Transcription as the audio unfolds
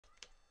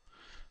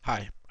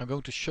Hi, I'm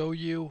going to show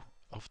you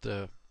of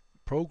the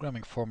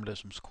Programming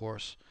Formalisms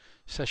course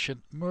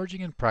session Merging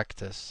in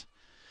Practice,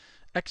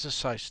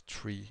 exercise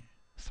 3,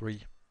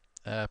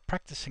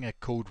 practicing a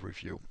code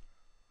review.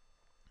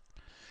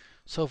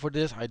 So for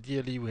this,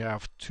 ideally we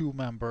have two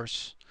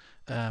members,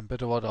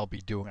 but what I'll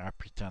be doing, I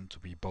pretend to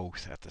be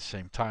both at the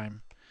same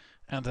time,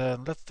 and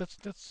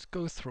let's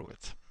go through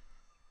it.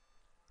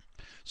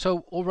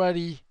 So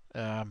already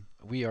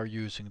we are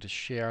using the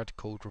shared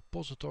code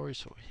repository,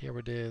 so here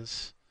it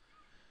is.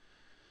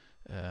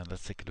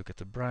 Let's take a look at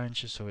the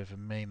branches. So we have a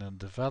main and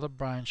develop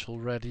branch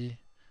already.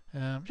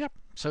 Yep,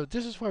 so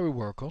this is where we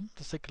work on.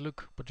 Let's take a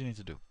look what you need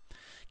to do.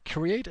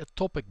 Create a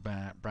topic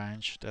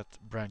branch that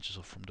branches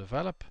off from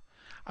develop.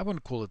 I'm going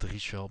to call it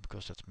Richel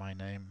because that's my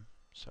name.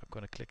 So I'm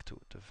going to click to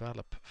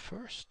develop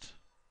first.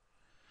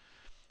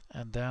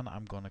 And then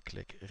I'm going to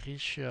click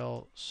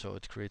Richel, so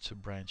it creates a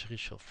branch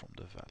Richel from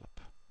develop.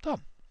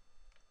 Done.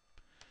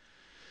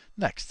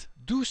 Next,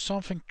 do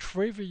something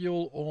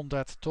trivial on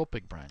that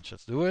topic branch.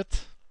 Let's do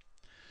it.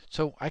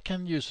 So I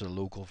can use a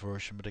local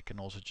version, but I can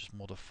also just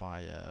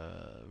modify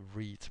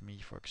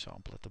readme, for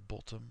example, at the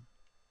bottom.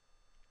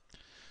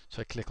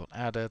 So I click on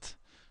edit.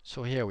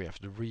 So here we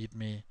have the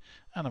readme,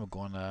 and I'm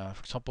going to, for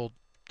example,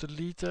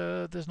 delete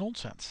this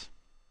nonsense,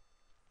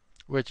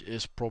 which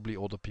is probably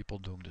other people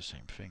doing the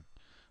same thing,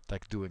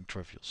 like doing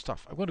trivial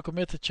stuff. I'm going to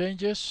commit the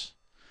changes.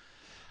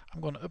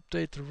 I'm going to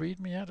update the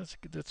readme. Yeah,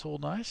 that's all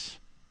nice.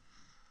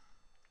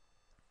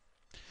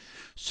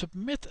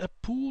 Submit a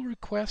pull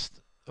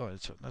request. Oh,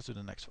 let's do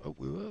the next one.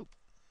 Oh.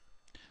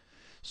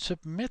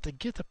 Submit a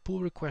GitHub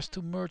pull request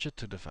to merge it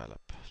to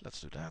develop.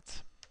 Let's do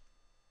that.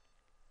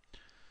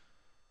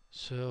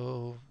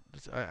 So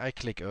I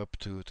click up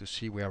to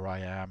see where I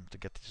am to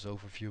get this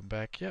overview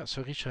back. Yeah,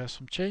 so Richel has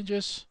some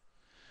changes.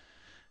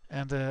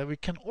 And we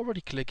can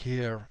already click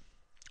here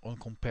on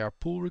compare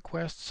pull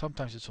requests.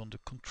 Sometimes it's on the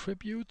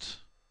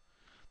contribute.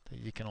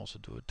 You can also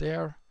do it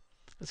there.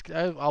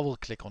 I will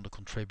click on the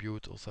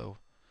contribute, although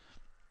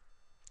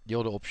the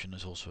other option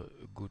is also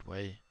a good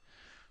way.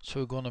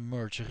 So we're going to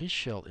merge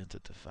Richel into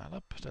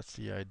develop. That's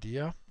the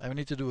idea. And we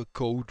need to do a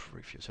code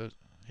review. So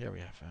here we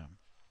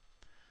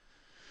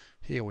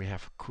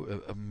have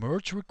a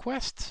merge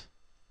request.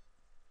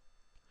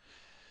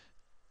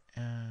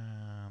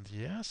 And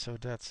yeah, so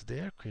that's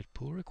there. Create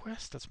pull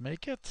request. Let's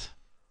make it.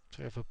 So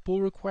we have a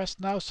pull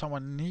request now.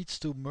 Someone needs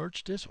to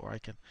merge this, or I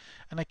can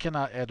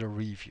add a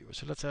reviewer.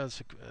 So let's add.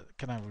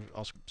 Can I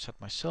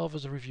set myself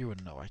as a reviewer?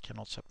 No, I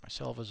cannot set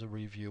myself as a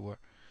reviewer.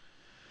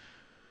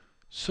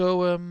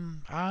 So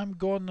I'm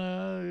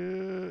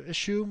gonna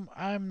assume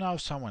I'm now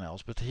someone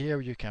else, but here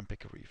you can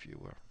pick a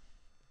reviewer.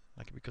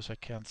 Like, because I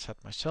can't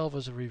set myself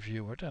as a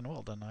reviewer, then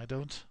I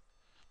don't.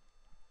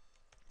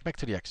 Back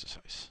to the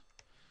exercise.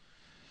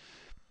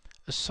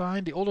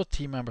 Assign the other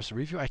team members a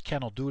review. I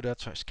cannot do that,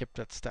 so I skip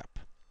that step.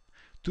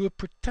 Do a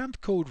pretend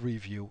code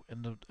review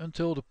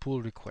until the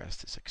pull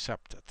request is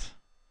accepted.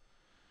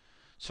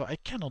 So I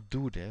cannot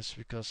do this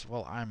because,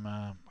 well,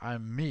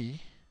 I'm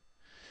me.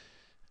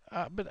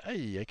 But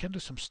hey, I can do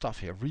some stuff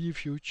here.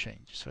 Review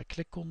changes. So I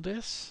click on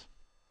this.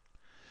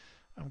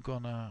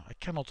 I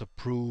cannot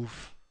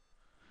approve.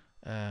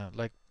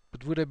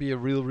 But would I be a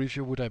real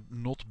review? Would I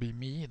not be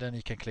me? Then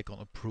you can click on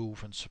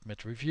approve and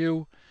submit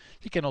review.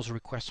 You can also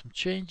request some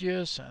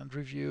changes and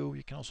review.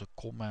 You can also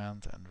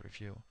comment and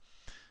review.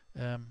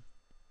 So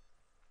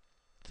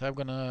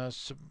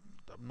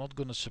I'm not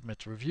gonna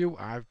submit review.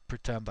 I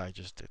pretend I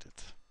just did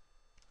it.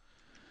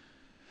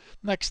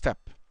 Next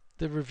step.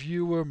 The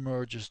reviewer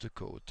merges the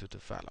code to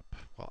develop.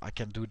 Well, I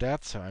can do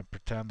that, so I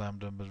pretend I'm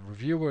the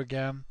reviewer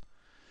again.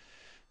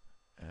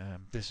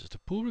 This is the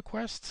pull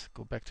request.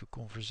 Go back to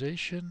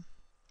conversation.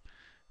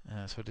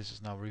 So this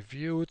is now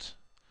reviewed,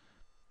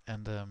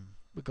 and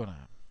we're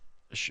gonna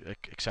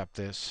accept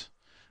this,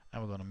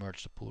 and we're gonna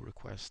merge the pull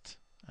request.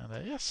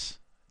 And yes,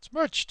 it's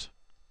merged.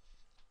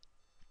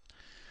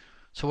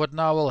 So what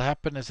now will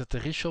happen is that the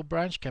Richel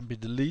branch can be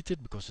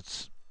deleted because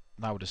it's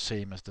now the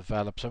same as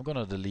develop. So I'm going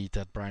to delete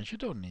that branch. You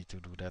don't need to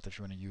do that if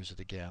you want to use it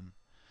again.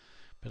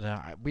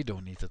 But we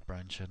don't need that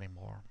branch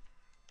anymore.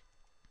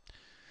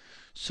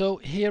 So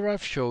here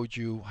I've showed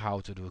you how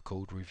to do a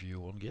code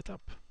review on GitHub.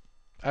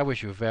 I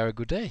wish you a very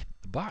good day.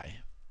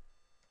 Bye.